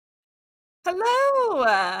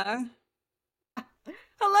Hello.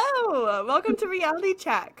 Hello. Welcome to Reality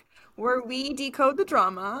Check, where we decode the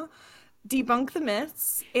drama, debunk the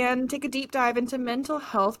myths, and take a deep dive into mental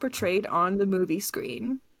health portrayed on the movie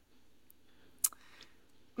screen.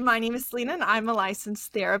 My name is Selena, and I'm a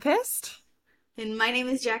licensed therapist. And my name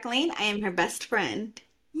is Jacqueline. I am her best friend.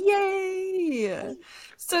 Yay!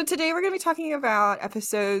 So today we're going to be talking about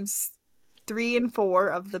episodes 3 and 4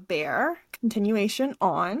 of The Bear, continuation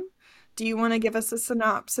on. Do you want to give us a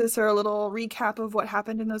synopsis or a little recap of what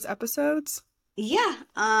happened in those episodes? Yeah,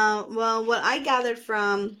 well, what I gathered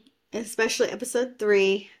from especially episode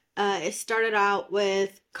three, it started out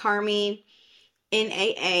with Carmi in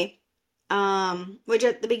AA, which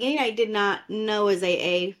at the beginning I did not know was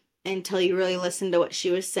AA until you really listened to what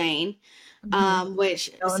she was saying, Mhm.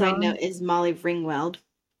 which, side note, Al-Anon. is Molly Ringwald.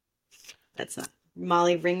 That's not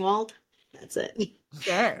Molly Ringwald. That's it.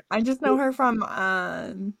 Sure. I just know her from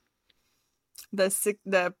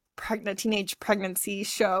the pregnant teenage pregnancy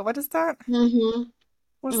show. What is that? Mm-hmm.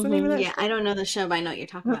 What's the name of Mm-hmm. that Yeah, I show? don't know the show, but I know what you're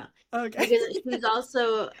talking about. Okay. Because she's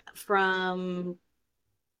also from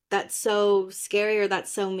That's So Scary or That's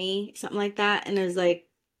So Me, something like that. And it was like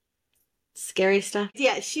scary stuff.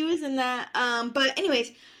 Yeah, she was in that. But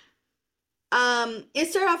anyways, it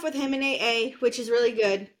started off with him in AA, which is really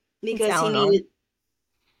good It's because he Al-Anon. needed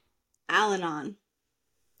Al-Anon.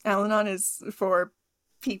 Al-Anon is for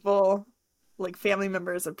people, like family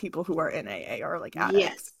members of people who are in AA or like addicts.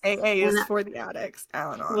 Yes. AA And is for the addicts,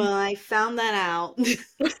 Al-Anon. well, I found that out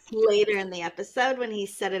later in the episode when he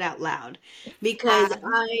said it out loud because Ah.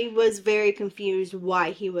 I was very confused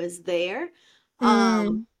why he was there. Um,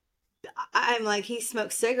 Mm. I'm like, he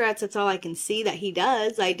smokes cigarettes. That's all I can see that he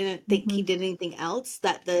does. I didn't think he Mhm. did anything else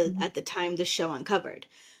that the Mhm. at the time the show uncovered.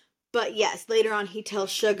 But yes, later on he tells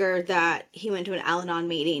Sugar that he went to an Al-Anon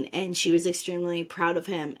meeting and she was extremely proud of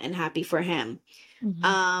him and happy for him. Mhm.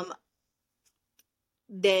 Um,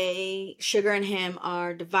 Sugar and him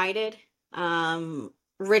are divided.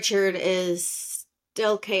 Richard is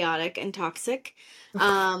still chaotic and toxic.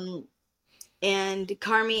 Um, and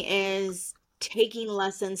Carmi is taking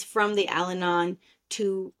lessons from the Al-Anon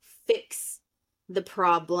to fix the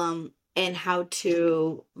problem and how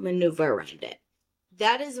to maneuver around it.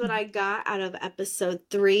 That is what I got out of episode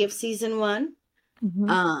three of season one. Mhm.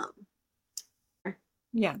 Um,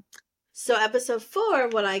 Yeah. so episode four,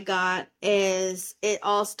 what I got is it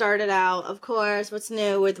all started out, of course, what's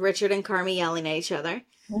new with Richard and Carmi yelling at each other.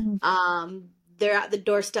 Mhm. Um, they're at the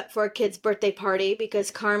doorstep for a kid's birthday party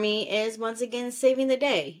because Carmi is once again saving the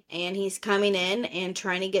day, and he's coming in and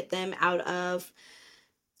trying to get them out of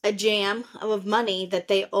a jam of money that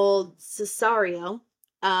they owed Cesario.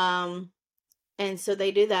 Um, and so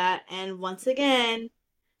they do that, and once again,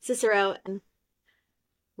 Cicero and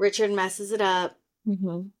Richard messes it up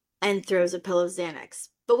Mhm. and throws a pill of Xanax.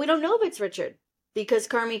 But we don't know if it's Richard because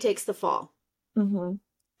Carmi takes the fall. Mhm.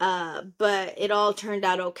 But it all turned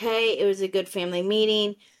out okay. It was a good family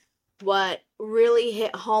meeting. What really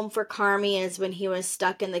hit home for Carmi is when he was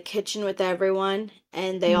stuck in the kitchen with everyone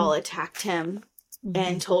and they all Mhm. attacked him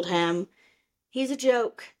and Mhm. told him he's a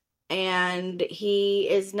joke and he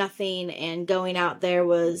is nothing and going out there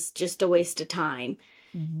was just a waste of time.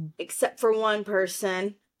 Mhm. Except for one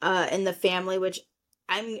person in the family, which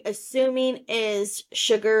I'm assuming is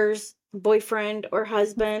Sugar's boyfriend or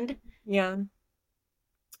husband. Yeah.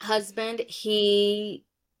 He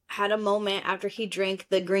had a moment after he drank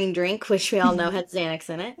the green drink, which we all know had Xanax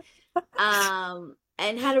in it,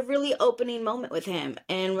 and had a really opening moment with him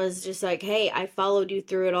and was just like, hey, I followed you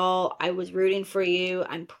through it all. I was rooting for you.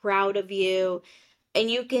 I'm proud of you. And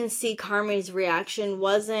you can see Carmen's reaction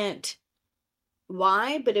wasn't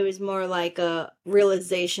why, but it was more like a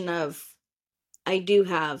realization of I do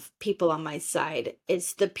have people on my side.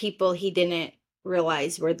 It's the people he didn't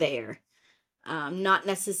realize were there. Not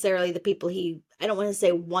necessarily the people I don't want to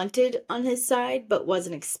say wanted on his side, but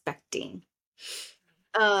wasn't expecting.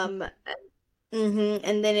 Um,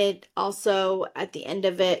 and then it also, at the end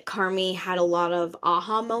of it, Carmi had a lot of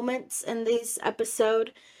aha moments in this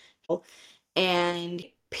episode. And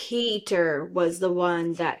Peter was the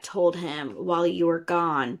one that told him while you were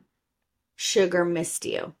gone, Sugar missed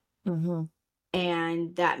you. Mhm.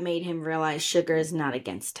 And that made him realize Sugar is not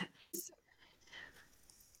against him.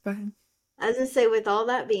 Go ahead. As I say, with all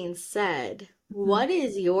that being said, Mhm. what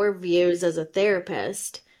is your views as a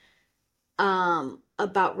therapist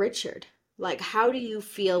about Richard? Like, how do you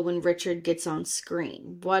feel when Richard gets on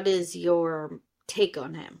screen? What is your take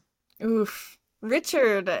on him? Oof.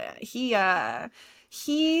 Richard, he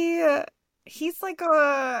he's like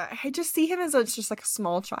I just see him as just like a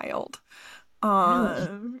small child.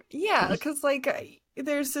 Really? Yeah, because like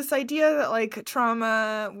there's this idea that like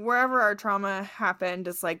trauma, wherever our trauma happened,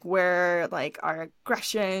 is like where like our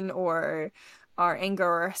aggression or our anger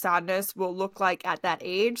or sadness will look like at that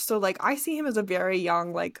age. So like I see him as a very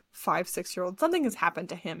young, like 5, 6 year old. Something has happened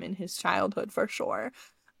to him in his childhood for sure.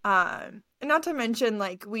 And not to mention,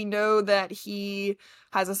 like, we know that he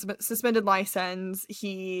has a suspended license.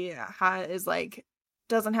 He is like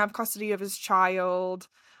doesn't have custody of his child.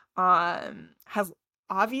 Has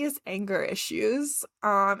obvious anger issues.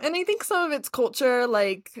 And I think some of it's culture,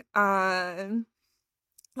 like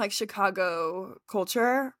Chicago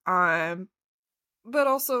culture. But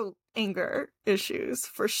also anger issues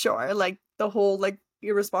for sure. Like the whole like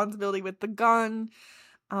irresponsibility with the gun.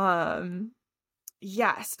 Um,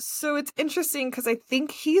 Yes. So it's interesting because I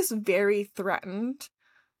think he's very threatened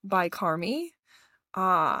by Carmi.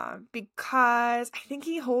 Because I think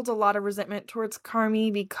he holds a lot of resentment towards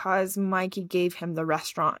Carmi because Mikey gave him the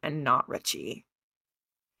restaurant and not Richie.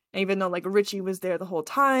 And even though like Richie was there the whole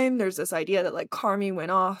time, there's this idea that like Carmi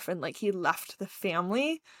went off and like he left the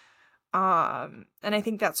family. And I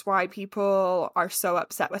think that's why people are so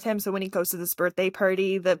upset with him. So when he goes to this birthday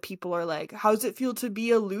party, the people are like, how's it feel to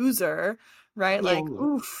be a loser? Right? Yeah. Like,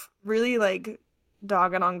 oof, really like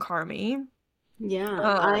dogging on Carmi. Yeah.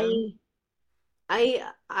 Um,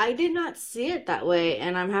 I did not see it that way,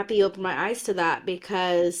 and I'm happy you opened my eyes to that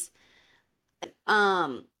because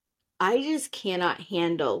um I just cannot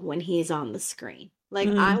handle when he's on the screen. Like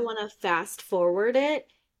I mm, want to fast forward it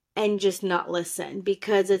and just not listen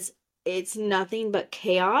because it's nothing but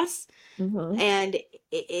chaos mhm, and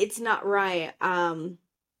it's not right.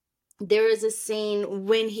 There is a scene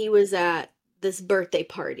when he was at this birthday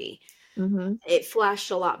party. mhm, It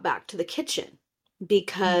flashed a lot back to the kitchen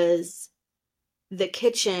because the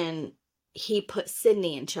kitchen, he put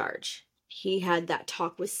Sydney in charge. He had that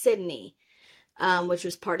talk with Sydney, which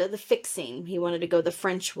was part of the fixing. He wanted to go the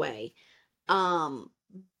French way. Um,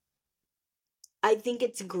 I think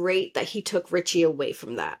it's great that he took Richie away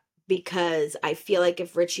from that because I feel like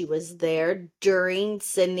if Richie was there during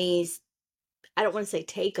Sydney's, I don't want to say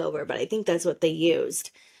takeover, but I think that's what they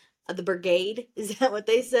used. The brigade, is that what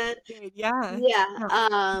they said? yeah. Yeah.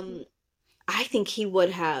 Yeah. I think he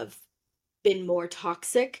would have been more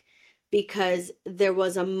toxic because there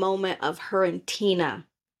was a moment of her and Tina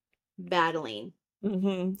battling,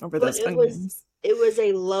 Over but those onions. it was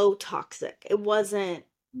a low toxic. It wasn't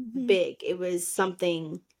Mhm. big. It was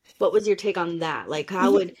something. What was your take on that? Like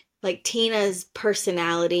how would like Tina's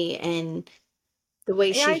personality and the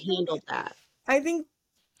way Yeah, she handled that? I think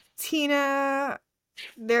Tina,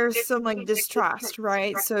 there's some like distrust,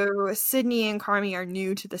 right? So Sydney and Carmi are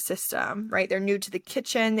new to the system, right? They're new to the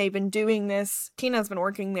kitchen. They've been doing this. Tina's been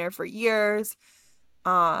working there for years.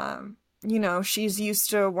 She's used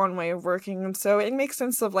to one way of working, and so it makes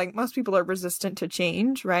sense of like most people are resistant to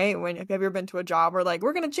change, right? When have you ever been to a job where like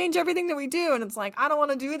we're gonna change everything that we do, and it's like I don't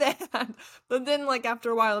want to do that. But then like after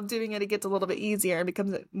a while of doing it, it gets a little bit easier and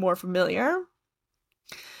becomes more familiar.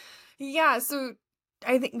 Yeah, so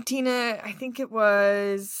I think it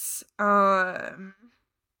was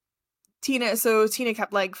Tina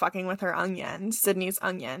kept like fucking with her onions, Sydney's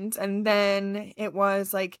onions, and then it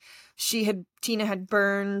was like Tina had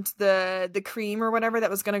burned the cream or whatever that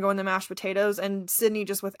was gonna go in the mashed potatoes, and Sydney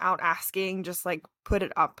just without asking just like put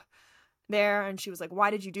it up there, and she was like,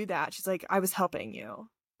 "Why did you do that?" She's like, "I was helping you."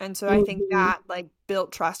 And so I think Mhm. that like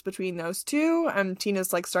built trust between those two, and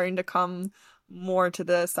Tina's like starting to come more to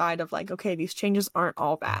the side of like, okay, these changes aren't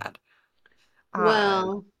all bad. Uh,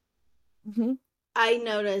 Well, mhm, I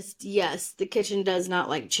noticed, yes, the kitchen does not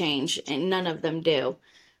like change, and none of them do.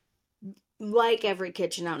 Like every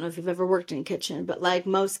kitchen, I don't know if you've ever worked in a kitchen, but like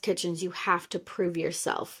most kitchens, you have to prove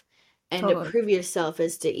yourself. And to totally. prove yourself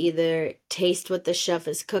is to either taste what the chef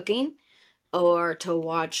is cooking or to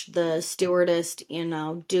watch the stewardess,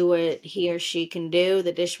 do what he or she can do,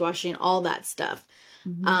 the dishwashing, all that stuff.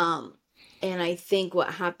 Mhm. Um, and I think what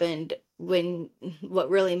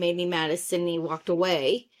really made me mad is Sydney walked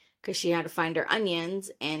away because she had to find her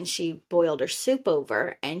onions and she boiled her soup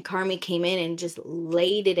over, and Carmi came in and just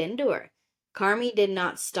laid it into her. Carmi did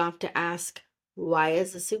not stop to ask, why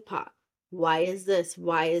is the soup hot? Why is this?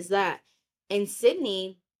 Why is that? And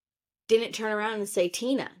Sydney didn't turn around and say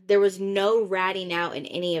Tina. There was no ratting out in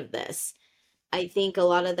any of this. I think a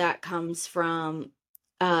lot of that comes from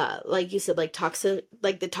like you said, like toxic,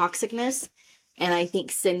 like the toxicness. And I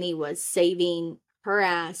think Sydney was saving her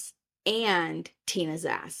ass and Tina's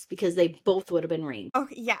ass because they both would have been reamed.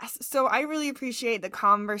 Okay, yes. So I really appreciate the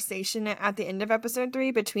conversation at the end of episode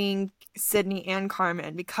 3 between Sydney and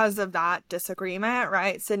Carmen because of that disagreement,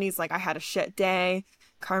 right? Sydney's like, I had a shit day.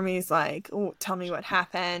 Carmen's like, oh, tell me what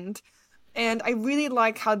happened. And I really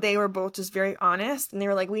like how they were both just very honest and they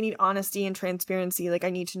were like, we need honesty and transparency. Like, I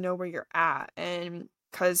need to know where you're at. And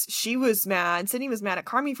because she was mad, Sydney was mad at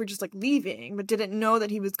Carmi for just like leaving, but didn't know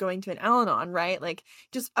that he was going to an Al-Anon, right? Like,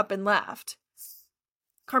 just up and left.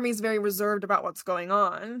 Carmi's very reserved about what's going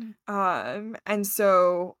on. And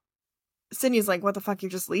so Sydney's like, what the fuck, you're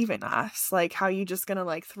just leaving us? Like, how you just gonna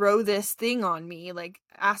like throw this thing on me, like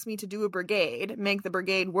ask me to do a brigade, make the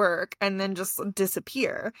brigade work, and then just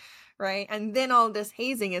disappear, right? And then all this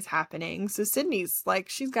hazing is happening. So Sydney's like,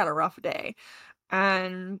 she's got a rough day.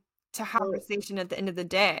 And to have a Well, conversation at the end of the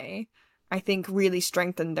day, I think really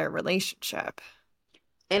strengthened their relationship.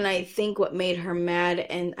 and I think what made her mad,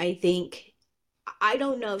 and I think, I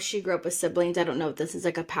don't know if she grew up with siblings. I don't know if this is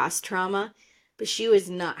like a past trauma, but she was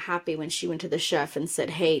not happy when she went to the chef and said,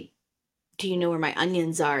 "Hey, do you know where my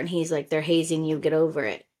onions are?" And he's like, "They're hazing you, get over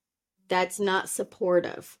it." That's not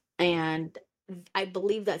supportive. And I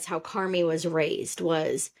believe that's how Carmi was raised,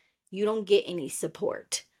 was you don't get any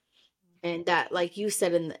support. And that, like you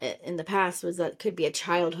said in the past, was that could be a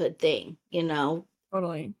childhood thing, you know.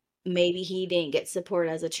 Totally. Maybe he didn't get support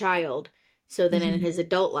as a child. So then in Mhm. his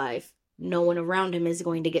adult life, no one around him is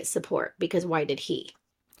going to get support because why did he?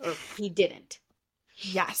 Or he didn't.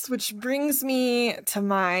 Yes, which brings me to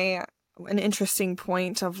my an interesting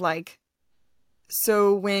point of like,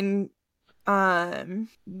 so when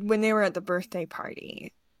they were at the birthday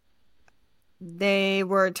party, they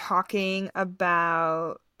were talking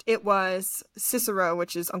about, it was Cicero,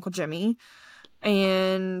 which is Uncle Jimmy,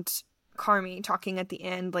 and Carmi talking at the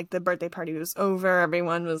end, like the birthday party was over,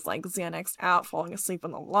 everyone was like Xanaxed out, falling asleep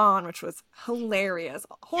on the lawn, which was hilarious.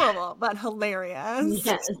 Horrible, but hilarious.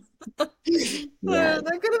 Yes. Yes.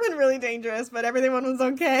 That could have been really dangerous, but everyone was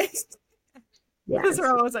okay. Yes.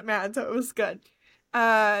 Cicero wasn't mad, so it was good.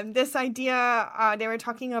 This idea, they were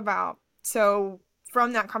talking about, so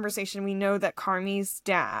from that conversation, we know that Carmi's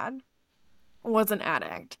dad was an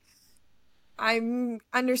addict. I'm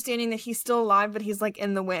understanding that he's still alive, but he's like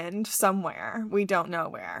in the wind somewhere. We don't know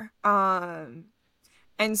where.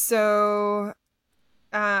 And so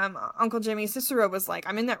Uncle Jimmy Cicero was like,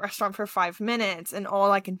 I'm in that restaurant for 5 minutes and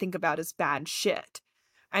all I can think about is bad shit.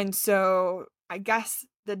 And so I guess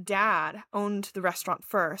the dad owned the restaurant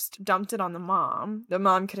first, dumped it on the mom. The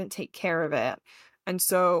mom couldn't take care of it. And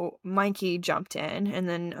so Mikey jumped in, and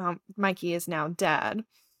then Mikey is now dead.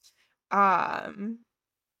 Um,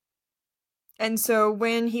 and so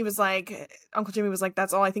when he was like, Uncle Jimmy was like,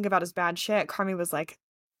 that's all I think about is bad shit, Carmi was like,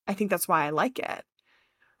 I think that's why I like it.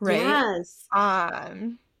 Right? Yes.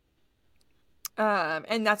 Um,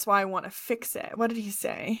 and that's why I want to fix it. What did he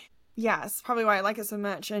say? Yes, probably why I like it so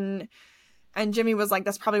much. And Jimmy was like,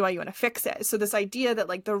 that's probably why you want to fix it. So this idea that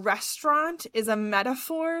like the restaurant is a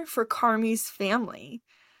metaphor for Carmi's family.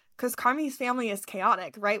 Because Carmi's family is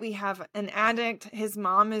chaotic, right? We have an addict. His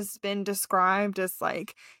mom has been described as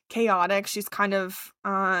like chaotic. She's kind of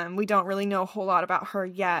we don't really know a whole lot about her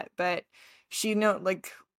yet, but she's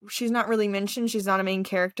not really mentioned. She's not a main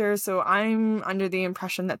character, so I'm under the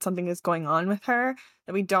impression that something is going on with her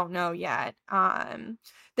that we don't know yet.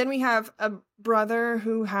 Then we have a brother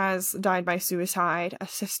who has died by suicide, a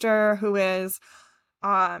sister who is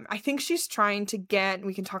I think she's trying to get,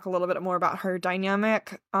 we can talk a little bit more about her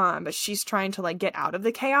dynamic, but she's trying to like get out of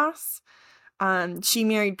the chaos. She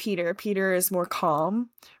married Peter. Peter is more calm,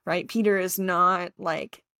 right? Peter is not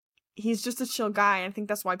like, he's just a chill guy. I think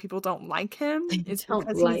that's why people don't like him, I is don't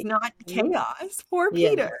because he's like not him. chaos. Poor Yeah.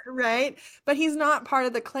 Peter, right? But he's not part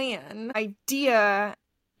of the clan. Idea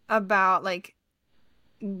about like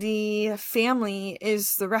the family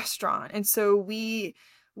is the restaurant, and so we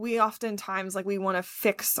oftentimes like we want to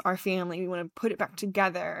fix our family, we want to put it back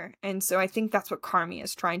together, and so I think that's what Carmi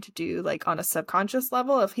is trying to do, like on a subconscious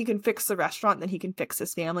level. If he can fix the restaurant, then he can fix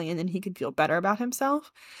his family, and then he can feel better about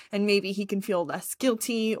himself, and maybe he can feel less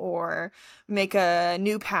guilty or make a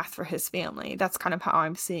new path for his family. That's kind of how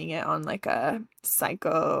I'm seeing it on like a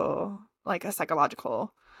psychological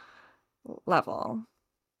level.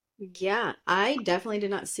 Yeah, I definitely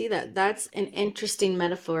did not see that. That's an interesting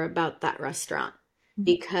metaphor about that restaurant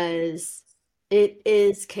because it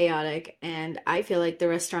is chaotic and I feel like the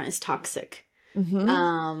restaurant is toxic. Mm-hmm.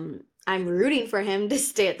 I'm rooting for him to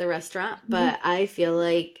stay at the restaurant, Mm-hmm. but I feel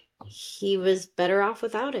like he was better off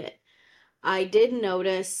without it. I did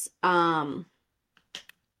notice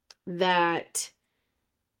that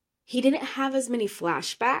he didn't have as many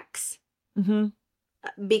flashbacks Mm-hmm.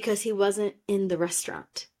 because he wasn't in the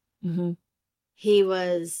restaurant. Mm-hmm. He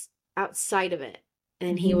was outside of it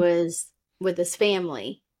and he Mm-hmm. was with his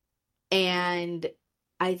family. And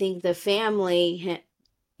I think the family,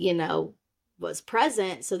 you know, was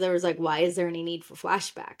present. So there was like, why is there any need for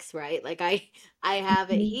flashbacks, right? Like I have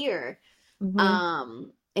it here. Mm-hmm.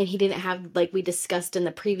 And he didn't have, like we discussed in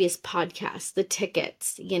the previous podcast, the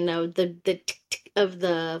tickets, you know, the tick tick of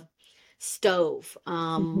the stove.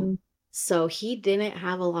 Mm-hmm. So he didn't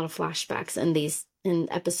have a lot of flashbacks in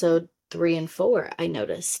episode 3 and 4, I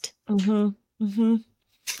noticed. Mm-hmm. Mm-hmm.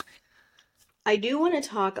 I do want to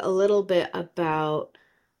talk a little bit about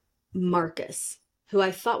Marcus, who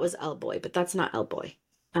I thought was Elboy, but that's not Elboy.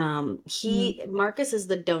 Marcus is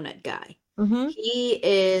the donut guy. Mm-hmm. He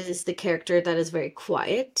is the character that is very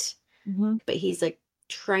quiet, Mm-hmm. but he's like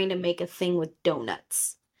trying to make a thing with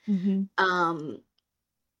donuts. Mm-hmm. Um,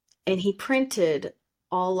 and he printed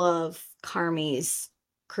all of Carmi's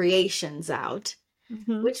creations out,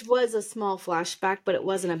 Mm-hmm. which was a small flashback, but it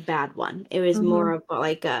wasn't a bad one. It was Mm-hmm. more of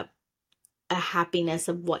like a happiness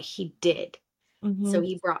of what he did. Mm-hmm. So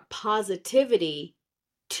he brought positivity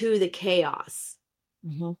to the chaos.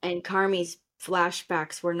 Mm-hmm. And Carmi's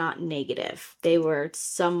flashbacks were not negative. They were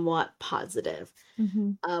somewhat positive.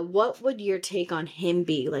 Mm-hmm. What would your take on him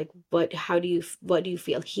be? Like what do you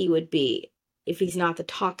feel he would be if he's not the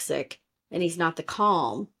toxic and he's not the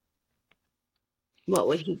calm? What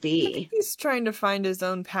would he I think be? he's trying to find his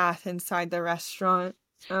own path inside the restaurant.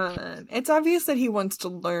 It's obvious that he wants to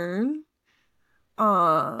learn.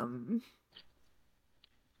 Um,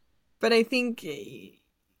 but I think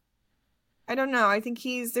I don't know. I think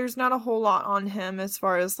there's not a whole lot on him as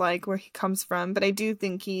far as like where he comes from, but I do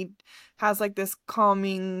think he has like this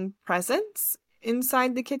calming presence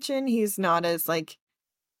inside the kitchen. He's not as like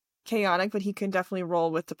chaotic, but he can definitely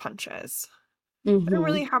roll with the punches. I don't Mm-hmm.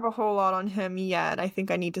 really have a whole lot on him yet. I think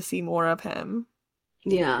I need to see more of him.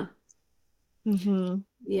 Yeah. Mm-hmm.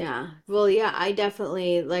 Yeah. Well, yeah, I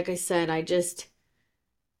definitely, like I said,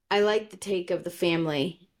 I like the take of the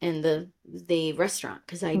family and the restaurant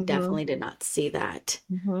because I Mm-hmm. definitely did not see that.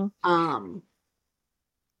 Mm-hmm. Um,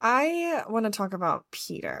 I want to talk about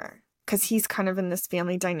Peter because he's kind of in this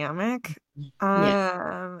family dynamic.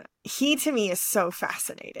 yeah. He to me is so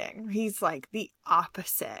fascinating. He's like the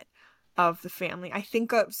opposite of the family. I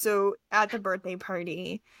think so at the birthday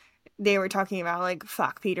party, they were talking about like,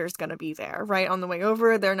 fuck, Peter's gonna be there, right? On the way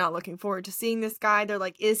over, they're not looking forward to seeing this guy. They're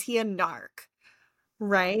like, is he a narc?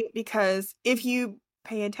 Right? Because if you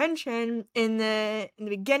pay attention in the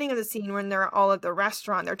beginning of the scene when they're all at the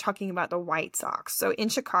restaurant, they're talking about the White Sox. So in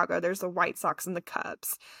Chicago, there's the White Sox and the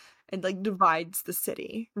Cubs. It like divides the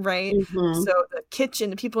city, right? Mm-hmm. So the kitchen,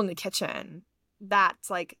 the people in the kitchen, that's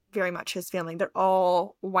like very much his family. They're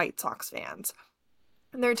all White Sox fans.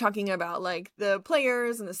 And they're talking about like the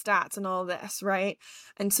players and the stats and all this, right?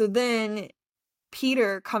 And so then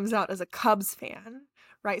Peter comes out as a Cubs fan,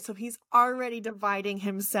 right? So he's already dividing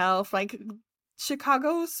himself. Like,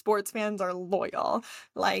 Chicago sports fans are loyal.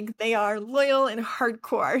 Like, they are loyal and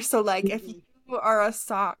hardcore. So, like, if you are a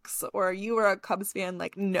Sox or you are a Cubs fan,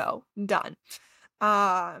 like, no, done.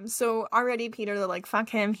 So already Peter, they're like, fuck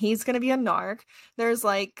him, he's gonna be a narc. There's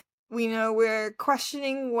like, we know we're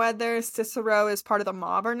questioning whether Cicero is part of the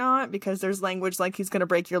mob or not, because there's language like he's gonna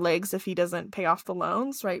break your legs if he doesn't pay off the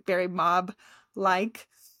loans, right? Very mob like.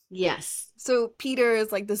 Yes. So Peter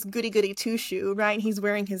is like this goody goody two shoe, right? He's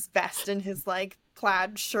wearing his vest and his like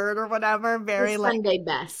plaid shirt or whatever, very His like, Sunday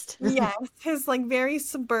best. yes, his like very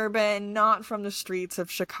suburban, not from the streets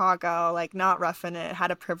of Chicago, like not roughing it,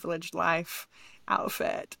 had a privileged life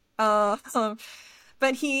outfit.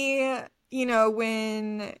 But he,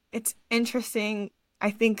 when it's interesting,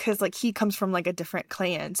 I think because like he comes from like a different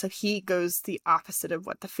clan, so he goes the opposite of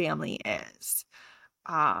what the family is.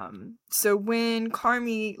 So when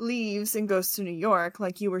Carmi leaves and goes to New York,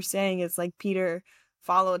 like you were saying, it's like Peter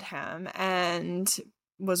followed him and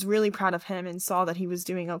was really proud of him and saw that he was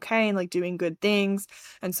doing okay and like doing good things.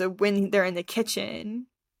 And so when they're in the kitchen,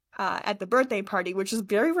 at the birthday party, which is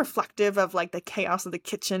very reflective of like the chaos of the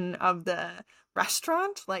kitchen of the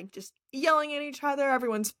restaurant, like just yelling at each other,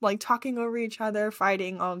 everyone's like talking over each other,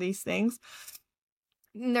 fighting, all these things.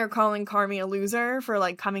 And they're calling Carmi a loser for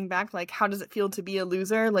like coming back. Like, how does it feel to be a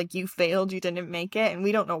loser? Like, you failed, you didn't make it, and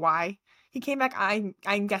we don't know why he came back.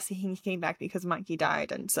 I'm guessing he came back because Mikey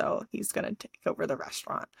died, and so he's gonna take over the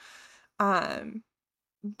restaurant. Um,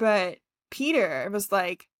 but Peter was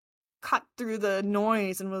like cut through the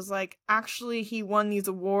noise and was like, actually, he won these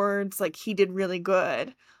awards. Like, he did really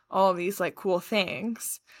good. All these like cool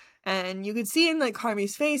things. And you could see in like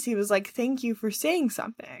Carmi's face, he was like, thank you for saying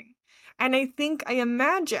something. And I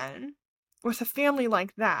imagine with a family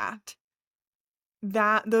like that,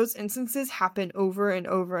 that those instances happen over and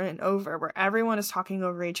over and over where everyone is talking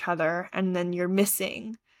over each other and then you're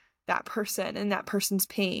missing that person and that person's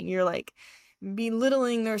pain. You're like,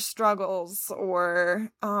 belittling their struggles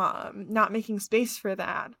or not making space for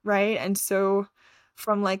that, right? And so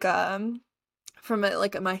from like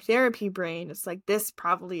my therapy brain, it's like this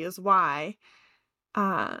probably is why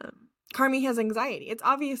Carmi has anxiety. It's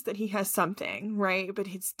obvious that he has something, right? But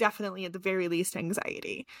it's definitely at the very least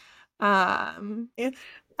anxiety. Yeah.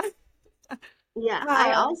 Yeah,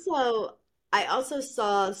 Um, I also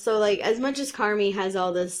saw, so like as much as Carmi has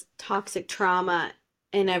all this toxic trauma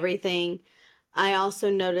and everything, I also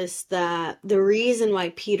noticed that the reason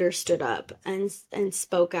why Peter stood up and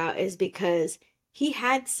spoke out is because he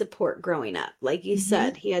had support growing up. Like you mhm,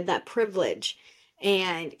 said, he had that privilege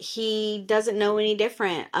and he doesn't know any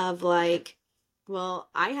different of like, well,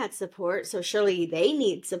 I had support, so surely they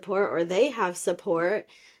need support or they have support.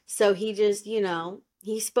 So he just,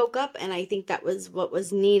 he spoke up, and I think that was what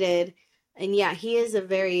was needed. And yeah, he is a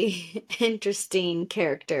very interesting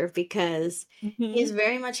character because he is mhm,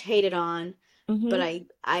 very much hated on, but mhm,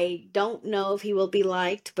 I don't know if he will be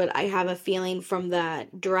liked, but I have a feeling from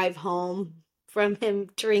that drive home from him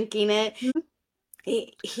drinking it, mhm,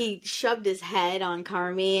 he shoved his head on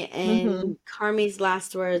Carmi, mhm, and Carmi's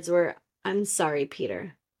last words were, "I'm sorry,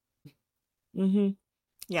 Peter." mhm.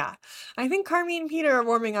 Yeah. I think Carmi and Peter are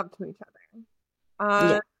warming up to each other.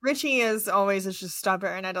 Yeah. Richie is just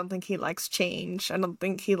stubborn. I don't think he likes change. I don't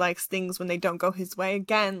think he likes things when they don't go his way.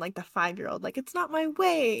 Again, like the 5-year-old, like it's not my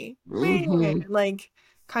way. Hmm. Like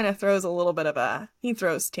kind of throws a little bit of he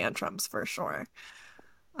throws tantrums for sure.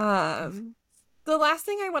 Um, the last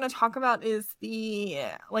thing I want to talk about is the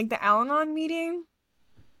Al-Anon meeting.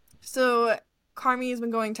 So Carmi has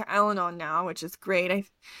been going to Al-Anon now, which is great. I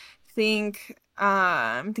think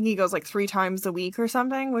he goes like 3 times a week or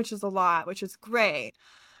something, which is a lot, which is great.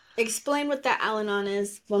 Explain what that Al-Anon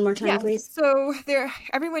is one more time, Yes, please. so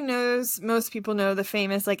everyone knows, most people know the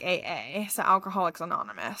famous like AA, so Alcoholics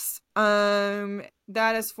Anonymous.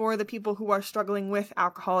 That is for the people who are struggling with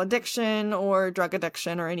alcohol addiction or drug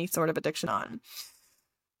addiction or any sort of addiction on.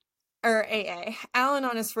 Or AA.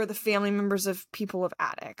 Al-Anon is for the family members of people of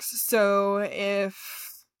addicts. So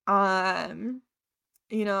if I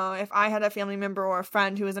had a family member or a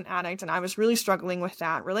friend who was an addict and I was really struggling with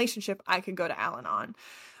that relationship, I could go to Al-Anon.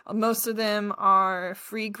 Most of them are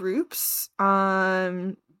free groups.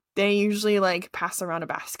 They usually like pass around a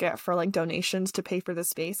basket for like donations to pay for the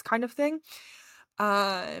space kind of thing.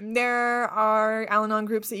 There are Al-Anon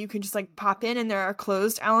groups that you can just like pop in, and there are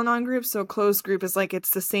closed Al-Anon groups. So a closed group is like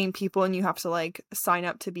it's the same people, and you have to like sign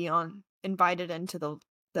up to be invited into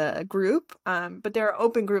the group. But there are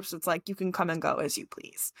open groups. It's like you can come and go as you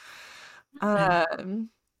please. Okay. Um,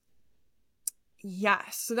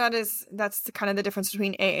 yes, so that's kind of the difference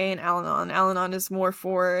between AA and Al-Anon. Al-Anon is more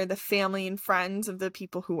for the family and friends of the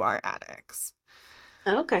people who are addicts.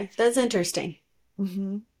 Okay, that's interesting.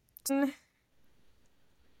 Hmm.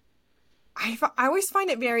 I always find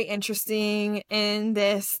it very interesting in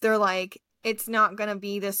this. They're like, it's not gonna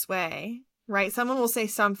be this way, right? Someone will say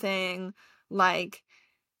something like,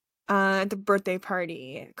 at the birthday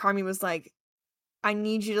party, Carmi was like, I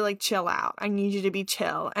need you to like chill out. I need you to be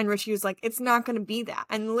chill. And Richie was like, it's not gonna be that.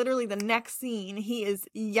 And literally the next scene, he is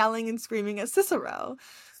yelling and screaming at Cicero,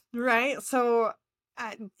 right? So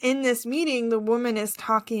in this meeting, the woman is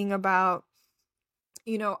talking about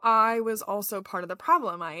I was also part of the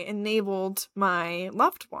problem. I enabled my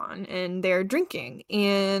loved one and their drinking.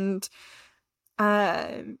 And,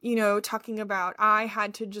 talking about I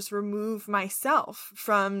had to just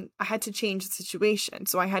I had to change the situation.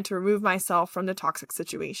 So I had to remove myself from the toxic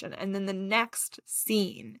situation. And then the next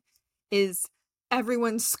scene is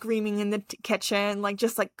everyone screaming in the kitchen, like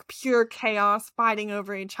just like pure chaos, fighting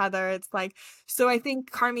over each other. It's like, so I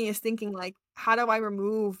think Carmi is thinking, like, how do I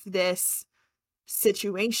remove this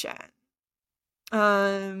situation?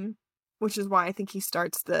 Um, which is why I think he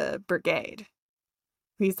starts the brigade.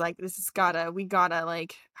 He's like, we gotta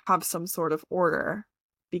like have some sort of order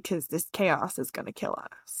because this chaos is gonna kill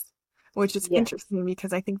us. Which is Yeah, interesting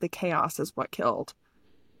because I think the chaos is what killed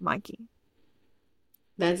Mikey.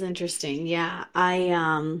 that's interesting. Yeah, it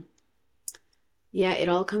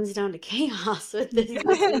all comes down to chaos with these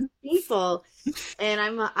people. And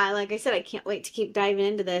I like I said, I can't wait to keep diving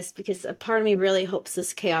into this because a part of me really hopes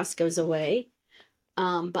this chaos goes away.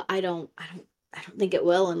 But I don't think it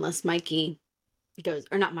will unless Mikey goes,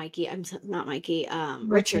 or not Mikey, not Mikey,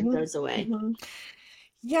 Richard. Richard goes away. Mhm.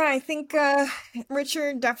 Yeah, I think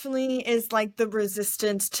Richard definitely is like the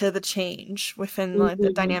resistance to the change within the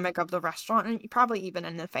Mhm. dynamic of the restaurant and probably even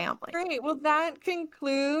in the family. Great. Well, that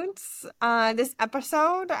concludes this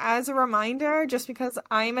episode. As a reminder, just because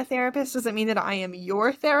I'm a therapist doesn't mean that I am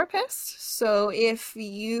your therapist. So if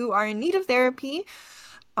you are in need of therapy,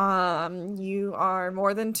 You are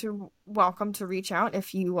more than to welcome to reach out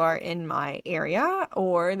if you are in my area,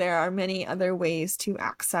 or there are many other ways to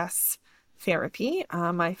access therapy.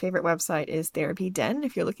 My favorite website is Therapy Den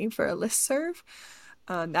if you're looking for a listserv.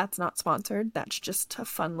 That's not sponsored. That's just a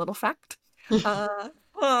fun little fact.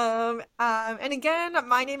 Uh, and again,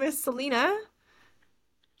 my name is Selena,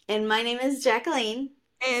 And my name is Jacqueline.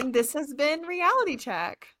 and this has been Reality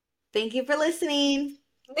Check. Thank you for listening.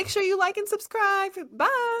 Make sure you like and subscribe. Bye.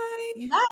 Bye.